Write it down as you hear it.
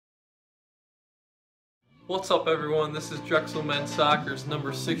What's up everyone, this is Drexel Men's Soccer's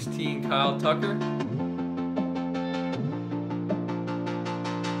number 16, Kyle Tucker.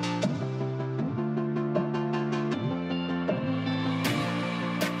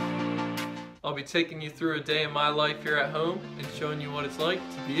 I'll be taking you through a day in my life here at home and showing you what it's like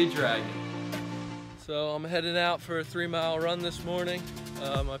to be a Dragon. So I'm heading out for a 3-mile run this morning.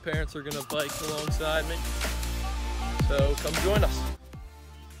 My parents are gonna bike alongside me. So come join us.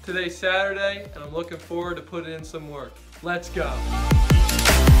 Today's Saturday and I'm looking forward to putting in some work. Let's go.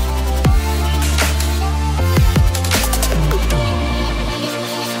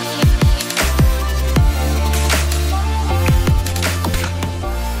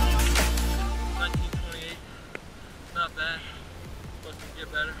 Not bad, looking to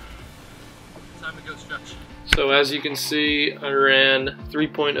get better. Time to go stretch. So as you can see, I ran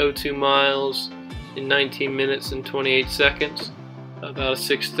 3.02 miles in 19 minutes and 28 seconds, about a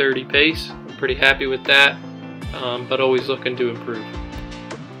 6:30 pace. I'm pretty happy with that, but always looking to improve.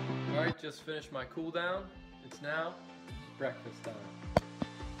 Alright, just finished my cool down. It's now breakfast time.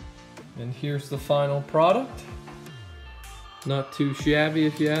 And here's the final product. Not too shabby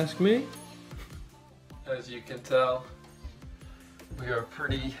if you ask me. As you can tell, we are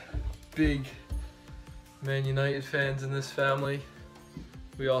pretty big Man United fans in this family.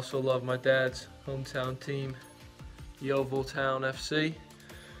 We also love my dad's hometown team, Yeovil Town FC.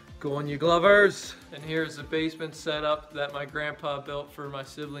 Go on you Glovers! And here's the basement setup that my grandpa built for my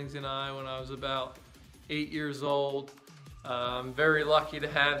siblings and I when I was about 8 years old. I'm very lucky to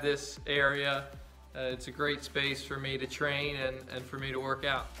have this area. It's a great space for me to train and for me to work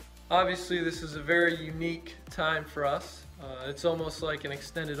out. Obviously, this is a very unique time for us. It's almost like an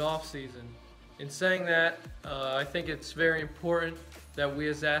extended off season. In saying that, I think it's very important that we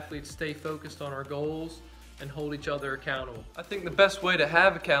as athletes stay focused on our goals and hold each other accountable. I think the best way to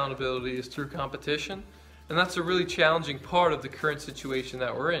have accountability is through competition, and that's a really challenging part of the current situation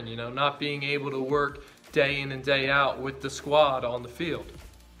that we're in, not being able to work day in and day out with the squad on the field.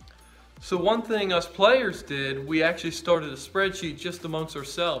 So one thing us players did, we actually started a spreadsheet just amongst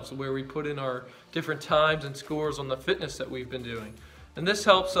ourselves where we put in our different times and scores on the fitness that we've been doing. And this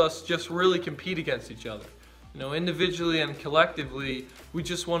helps us just really compete against each other. Individually and collectively, we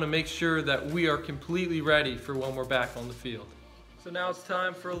just want to make sure that we are completely ready for when we're back on the field. So now it's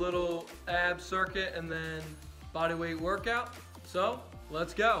time for a little ab circuit and then body weight workout. So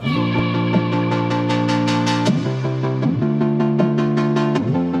let's go.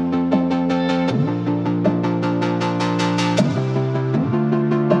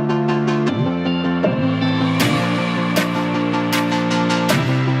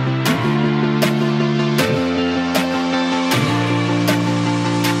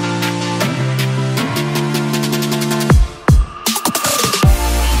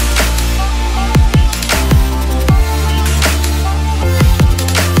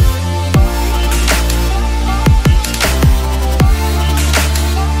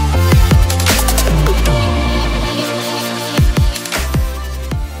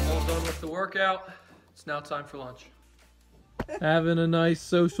 Workout. It's now time for lunch. Having a nice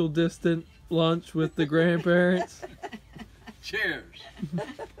social distant lunch with the grandparents. Cheers.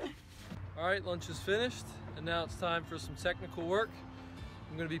 Alright, lunch is finished and now it's time for some technical work.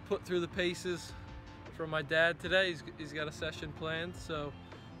 I'm going to be put through the paces from my dad today. He's got a session planned, so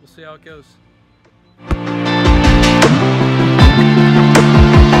we'll see how it goes.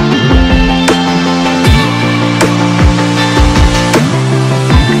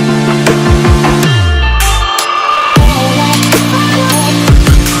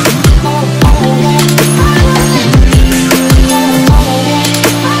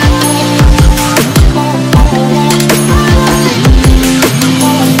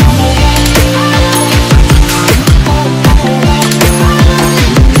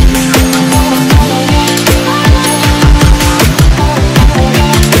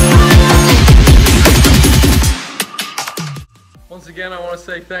 Once again, I want to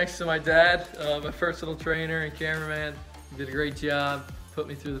say thanks to my dad, my personal trainer and cameraman. He did a great job, put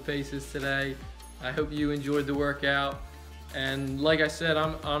me through the paces today. I hope you enjoyed the workout. And like I said,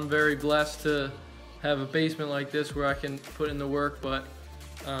 I'm very blessed to have a basement like this where I can put in the work, but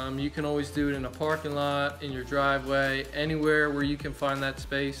you can always do it in a parking lot, in your driveway, anywhere where you can find that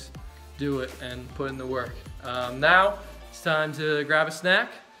space, do it and put in the work. Now it's time to grab a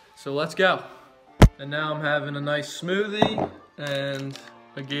snack, so let's go. And now I'm having a nice smoothie and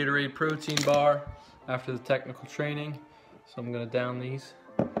a Gatorade protein bar after the technical training. So I'm gonna down these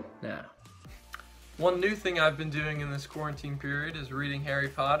now. One new thing I've been doing in this quarantine period is reading Harry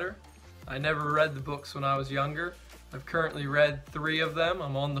Potter. I never read the books when I was younger. I've currently read 3 of them.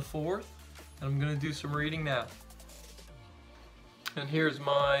 I'm on the 4th. and I'm going to do some reading now. And here's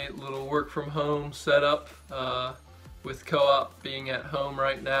my little work from home setup with co-op being at home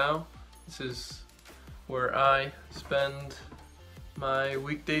right now. This is where I spend my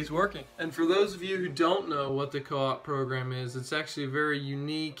weekdays working. And for those of you who don't know what the co-op program is, it's actually a very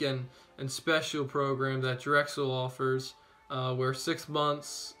unique and special program that Drexel offers, where 6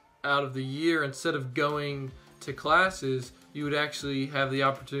 months out of the year, instead of going to classes, you would actually have the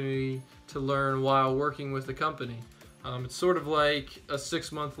opportunity to learn while working with the company. It's sort of like a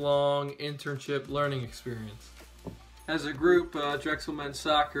 6-month-long internship learning experience. As a group, Drexel Men's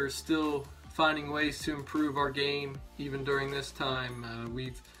Soccer is still finding ways to improve our game even during this time.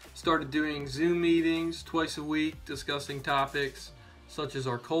 We've started doing Zoom meetings twice a week discussing topics such as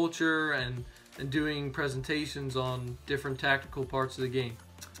our culture and doing presentations on different tactical parts of the game.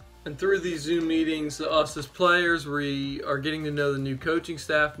 And through these Zoom meetings, us as players, we are getting to know the new coaching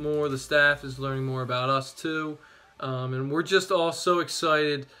staff more. The staff is learning more about us too. And we're just all so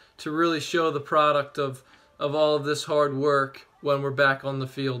excited to really show the product of all of this hard work when we're back on the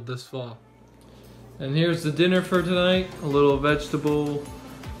field this fall. And here's the dinner for tonight, a little vegetable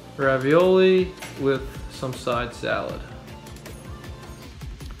ravioli with some side salad.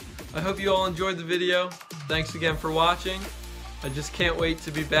 I hope you all enjoyed the video. Thanks again for watching. I just can't wait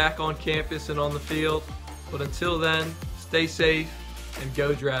to be back on campus and on the field. But until then, stay safe and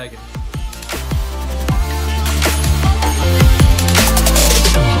go Dragons.